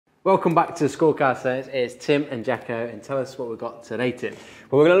Welcome back to School Calisthenics. It's Tim and Jacko, and tell us what we've got today, Tim.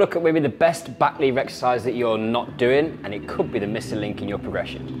 Well, we're going to look at maybe the best back lever exercise that you're not doing, and it could be the missing link in your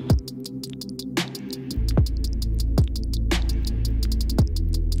progression.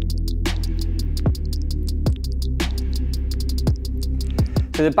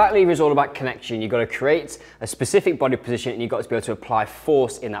 So the back lever is all about connection. You've got to create a specific body position and you've got to be able to apply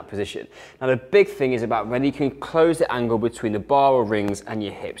force in that position. Now the big thing is about whether you can close the angle between the bar or rings and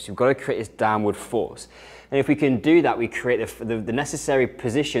your hips. You've got to create this downward force. And if we can do that, we create the necessary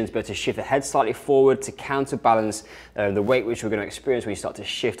positions to be able to shift the head slightly forward to counterbalance the weight which we're going to experience when you start to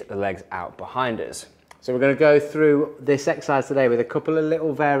shift the legs out behind us. So we're going to go through this exercise today with a couple of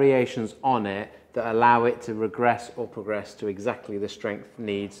little variations on it that allow it to regress or progress to exactly the strength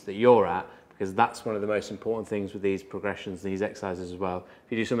needs that you're at, because that's one of the most important things with these progressions, these exercises as well.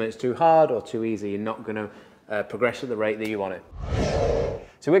 If you do something that's too hard or too easy, you're not going to progress at the rate that you want it.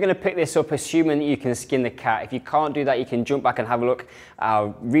 So we're going to pick this up assuming that you can skin the cat. If you can't do that, you can jump back and have a look at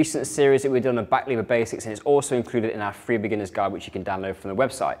our recent series that we've done on back lever basics, and it's also included in our free beginner's guide, which you can download from the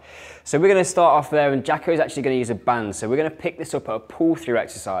website. So we're going to start off there, and Jacko is actually going to use a band. So we're going to pick this up at a pull-through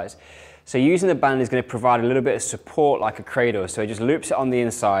exercise. So using the band is going to provide a little bit of support like a cradle. So it just loops it on the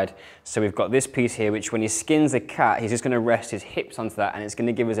inside. So we've got this piece here, which when he skins the cat, he's just going to rest his hips onto that, and it's going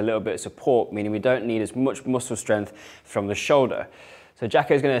to give us a little bit of support, meaning we don't need as much muscle strength from the shoulder. So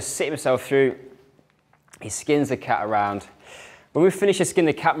Jacko's going to sit himself through, he skins the cat around. When we finish the skin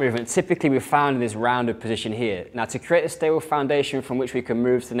the cat movement, typically we're found in this rounded position here. Now to create a stable foundation from which we can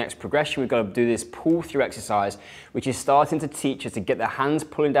move to the next progression, we've got to do this pull through exercise, which is starting to teach us to get the hands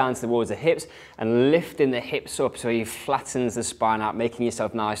pulling down towards the hips and lifting the hips up so he flattens the spine out, making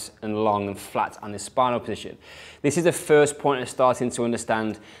yourself nice and long and flat on this spinal position. This is the first point of starting to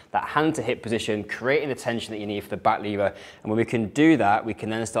understand that hand to hip position, creating the tension that you need for the back lever. And when we can do that, we can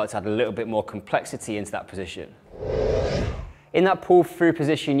then start to add a little bit more complexity into that position. In that pull through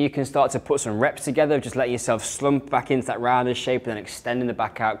position, you can start to put some reps together, just letting yourself slump back into that rounded shape and then extending the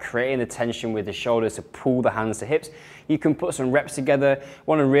back out, creating the tension with the shoulders to pull the hands to hips. You can put some reps together.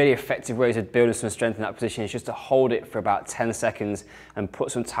 One of the really effective ways of building some strength in that position is just to hold it for about 10 seconds and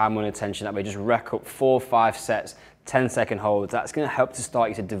put some time on attention. That way just rack up 4 or 5 sets, 10-second holds. That's going to help to start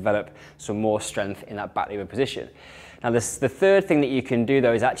you to develop some more strength in that back lever position. Now the third thing that you can do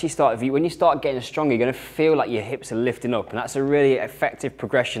though is actually when you start getting stronger, you're going to feel like your hips are lifting up, and that's a really effective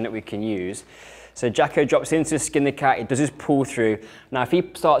progression that we can use. So Jacko drops into skin the cat, he does his pull through. Now if he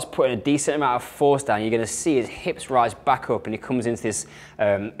starts putting a decent amount of force down, you're going to see his hips rise back up and he comes into this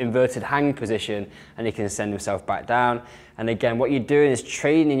inverted hang position and he can send himself back down. And again, what you're doing is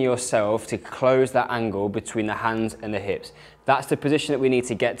training yourself to close that angle between the hands and the hips. That's the position that we need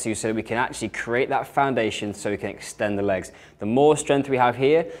to get to so that we can actually create that foundation so we can extend the legs. The more strength we have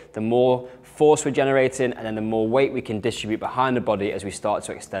here, the more force we're generating, and then the more weight we can distribute behind the body as we start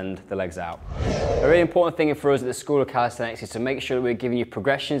to extend the legs out. A really important thing for us at the School of Calisthenics is to make sure that we're giving you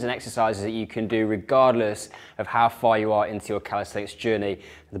progressions and exercises that you can do regardless of how far you are into your calisthenics journey.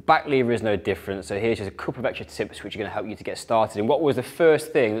 The back lever is no different, so here's just a couple of extra tips which are going to help you to get started in what was the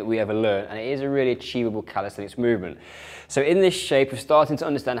first thing that we ever learned, and it is a really achievable calisthenics movement. So in this shape, we're starting to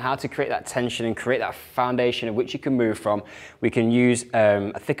understand how to create that tension and create that foundation of which you can move from. We can use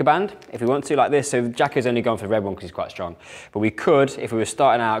a thicker band if we want to, like this. So Jacko's only gone for the red one because he's quite strong. But we could, if we were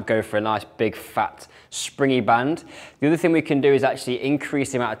starting out, go for a nice big fat springy band. The other thing we can do is actually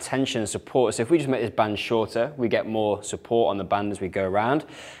increase the amount of tension and support. So if we just make this band shorter, we get more support on the band as we go around.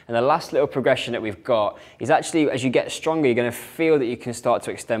 And the last little progression that we've got is actually, as you get stronger, you're going to feel that you can start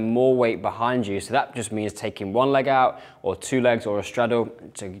to extend more weight behind you. So that just means taking one leg out or 2 legs or a straddle.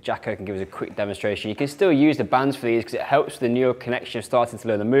 So Jacko can give us a quick demonstration. You can still use the bands for these because it helps the neural connection of starting to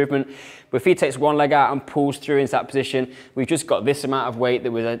learn the movement. But if he takes one leg out and pulls through into that position, we've just got this amount of weight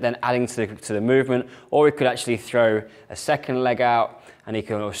that we're then adding to the movement. Or we could actually throw a second leg out and he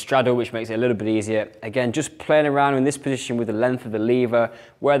can straddle, which makes it a little bit easier. Again, just playing around in this position with the length of the lever,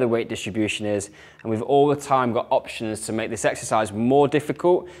 where the weight distribution is, and we've all the time got options to make this exercise more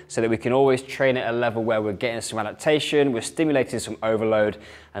difficult so that we can always train at a level where we're getting some adaptation, we're stimulating some overload,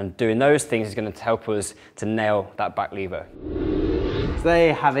 and doing those things is going to help us to nail that back lever. So there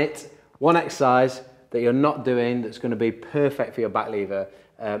you have it, one exercise that you're not doing that's going to be perfect for your back lever.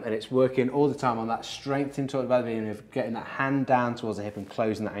 And it's working all the time on that strength into the back lever, of getting that hand down towards the hip and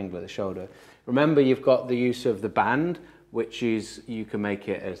closing that angle at the shoulder. Remember, you've got the use of the band, which is, you can make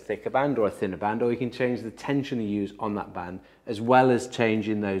it a thicker band or a thinner band, or you can change the tension you use on that band, as well as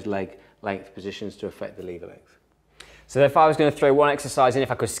changing those leg length positions to affect the lever length. So if I was going to throw one exercise in,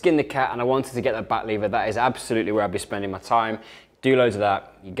 if I could skin the cat and I wanted to get that back lever, that is absolutely where I'd be spending my time. Do loads of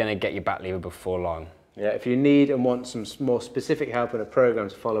that, you're gonna get your back lever before long. Yeah, if you need and want some more specific help and a program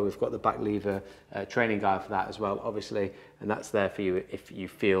to follow, we've got the back lever training guide for that as well, obviously, and that's there for you if you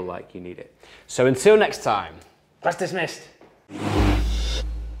feel like you need it. So until next time. Class dismissed.